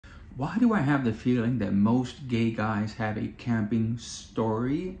Why do I have the feeling that most gay guys have a camping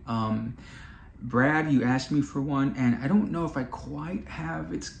story? Brad, you asked me for one, and I don't know if I quite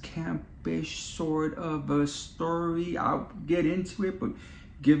have its campish sort of a story. I'll get into it, but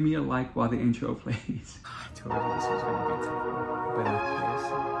give me a like while the intro plays. I told you this was gonna be tough, but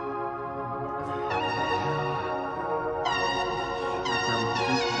yes.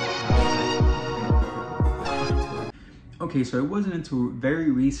 Okay, so it wasn't until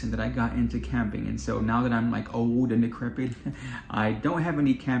very recent that I got into camping, and so now that I'm like old and decrepit, I don't have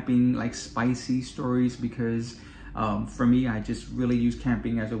any camping like spicy stories because for me, I just really use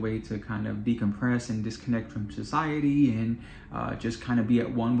camping as a way to kind of decompress and disconnect from society and just kind of be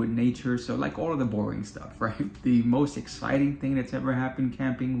at one with nature. So like all of the boring stuff, right? The most exciting thing that's ever happened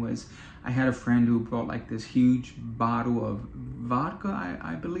camping was I had a friend who brought like this huge bottle of vodka,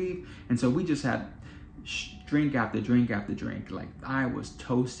 I believe, and so we just had drink after drink after drink. Like I was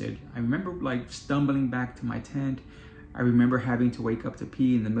toasted. I remember like stumbling back to my tent. I remember having to wake up to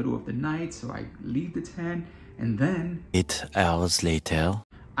pee in the middle of the night, so I leave the tent, and then 8 hours later,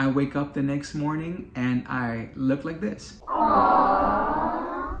 I wake up the next morning and I look like this.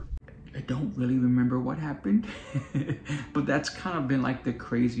 I don't really remember what happened, but that's kind of been like the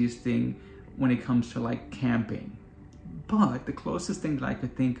craziest thing when it comes to like camping. But the closest thing that I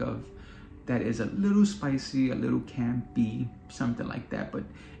could think of that is a little spicy, a little campy, something like that. But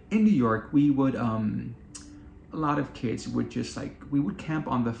in New York, we would, a lot of kids would just like, we would camp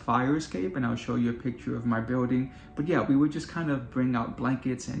on the fire escape, and I'll show you a picture of my building. But yeah, we would just kind of bring out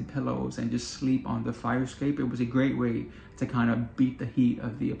blankets and pillows and just sleep on the fire escape. It was a great way to kind of beat the heat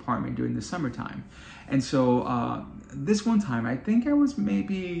of the apartment during the summertime. And so this one time, I think I was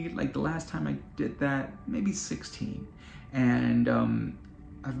maybe like the last time I did that, maybe 16. And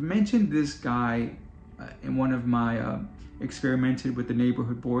I've mentioned this guy in one of my experimented with the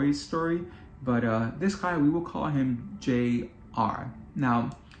neighborhood boys story, but this guy, we will call him JR.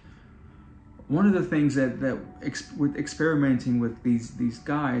 Now, one of the things with experimenting with these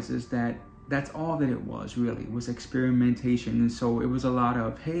guys is that that's all that it was really, was experimentation. And so it was a lot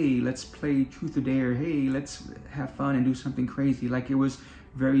of, hey, let's play truth or dare, hey, let's have fun and do something crazy. Like it was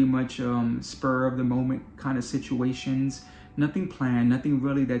very much spur of the moment kind of situations. Nothing planned, nothing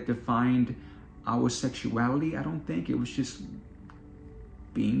really that defined our sexuality, I don't think. It was just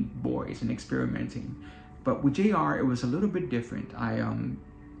being boys and experimenting. But with JR, it was a little bit different. I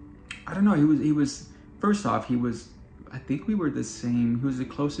don't know, he was, first off, I think we were the same, he was the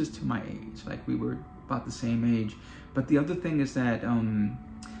closest to my age, like we were about the same age. But the other thing is that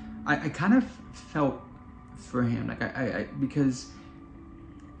I kind of felt for him, like because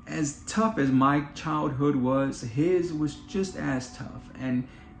as tough as my childhood was, his was just as tough, and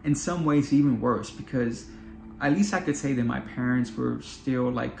in some ways even worse, because at least I could say that my parents were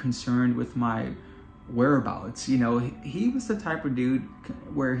still like concerned with my whereabouts. You know, he was the type of dude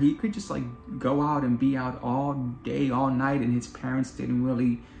where he could just like go out and be out all day, all night, and his parents didn't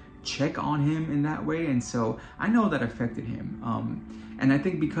really check on him in that way. And so I know that affected him. And I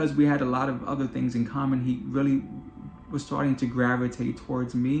think because we had a lot of other things in common, he really was starting to gravitate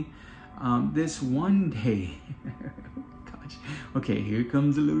towards me. This one day, gosh, okay, here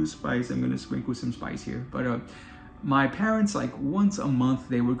comes a little spice. I'm gonna sprinkle some spice here. But my parents, like once a month,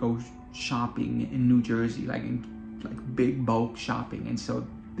 they would go shopping in New Jersey, like big bulk shopping. And so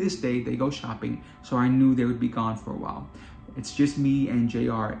this day they go shopping, so I knew they would be gone for a while. It's just me and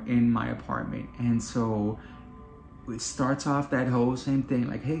JR in my apartment, and so it starts off that whole same thing,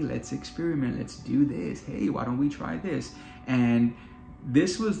 like, hey, let's experiment, let's do this, hey, why don't we try this? And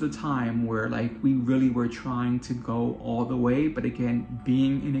this was the time where like we really were trying to go all the way, but again,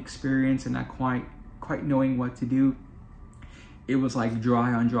 being inexperienced and not quite knowing what to do, it was like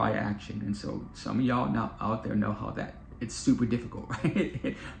dry on dry action. And so some of y'all now out there know how that it's super difficult,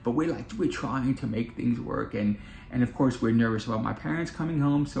 right? But we're trying to make things work, and of course we're nervous about my parents coming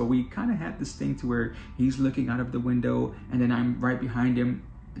home, so we kind of had this thing to where he's looking out of the window and then I'm right behind him.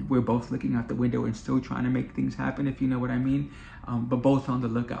 We're both looking out the window and still trying to make things happen, if you know what I mean, but both on the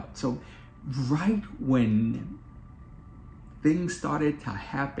lookout. So right when things started to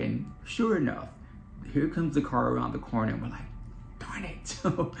happen, sure enough, here comes the car around the corner, and we're like, darn it.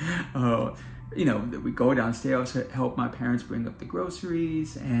 So you know, we go downstairs to help my parents bring up the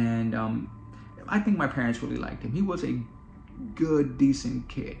groceries, and I think my parents really liked him. He was a good, decent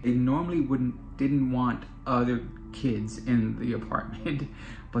kid. They normally didn't want other kids in the apartment,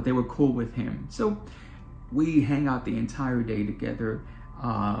 but they were cool with him. So we hang out the entire day together.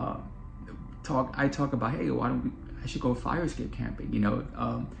 I talk about, hey, I should go fire escape camping, you know.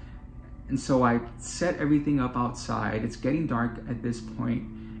 And so I set everything up outside. It's getting dark at this point,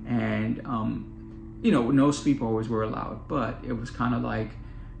 And you know, no sleepovers were allowed, but it was kind of like,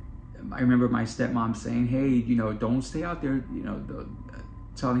 I remember my stepmom saying, hey, you know, don't stay out there, you know,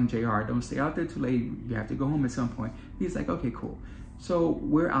 telling JR, don't stay out there too late, you have to go home at some point. He's like, okay, cool. So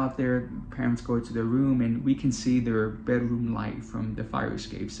we're out there, parents go to their room, and we can see their bedroom light from the fire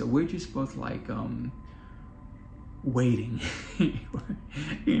escape. So we're just both like waiting.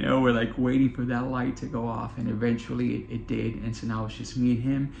 You know, we're like waiting for that light to go off, and eventually it did. And so now it's just me and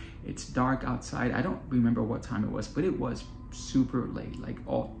him. It's dark outside. I don't remember what time it was, but it was super late. Like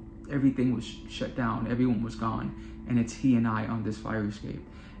everything was shut down, everyone was gone, and it's he and I on this fire escape.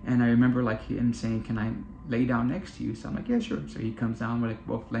 And I remember like him saying, can I lay down next to you? So I'm like, yeah, sure. So he comes down, we're like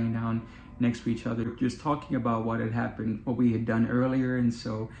both laying down next to each other, just talking about what had happened, what we had done earlier. And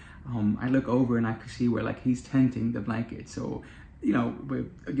so I look over and I could see where like he's tenting the blanket. So, you know, we're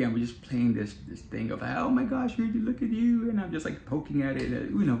just playing this thing of, oh my gosh, look at you. And I'm just like poking at it.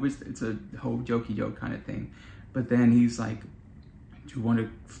 You know, it's a whole jokey joke kind of thing. But then he's like, do you want to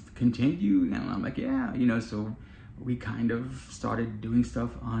continue? And I'm like, yeah, you know, so we kind of started doing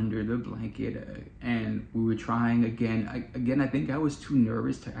stuff under the blanket, and we were trying again. I think I was too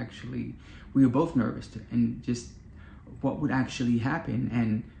nervous to actually, we were both nervous and just what would actually happen,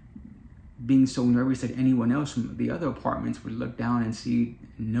 and being so nervous that anyone else from the other apartments would look down and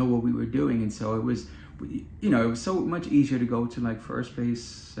know what we were doing. And so it was, you know, it was so much easier to go to like first base,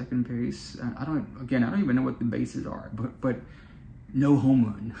 second base. I don't even know what the bases are, but no home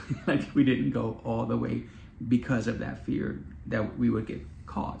run. Like we didn't go all the way because of that fear that we would get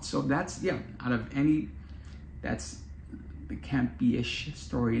caught. So that's, yeah, out of any, that's the campy-ish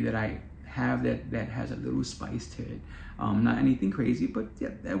story that I have that has a little spice to it. Not anything crazy, but yeah,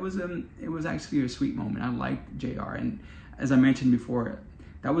 it was actually a sweet moment. I liked JR, and as I mentioned before,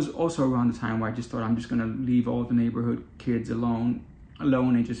 that was also around the time where I just thought I'm just gonna leave all the neighborhood kids alone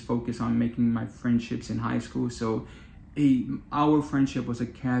and just focus on making my friendships in high school. So our friendship was a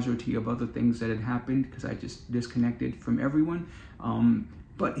casualty of other things that had happened because I just disconnected from everyone.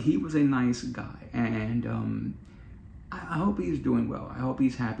 But he was a nice guy, and I hope he's doing well. I hope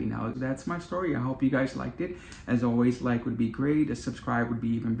he's happy now. That's my story. I hope you guys liked it. As always, like would be great. A subscribe would be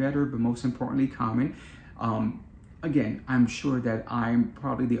even better, but most importantly, comment. Again, I'm sure that I'm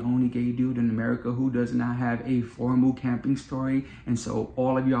probably the only gay dude in America who does not have a formal camping story. And so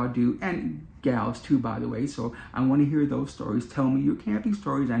all of y'all do, and gals too, by the way. So I want to hear those stories. Tell me your camping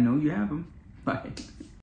stories. I know you have them. Bye.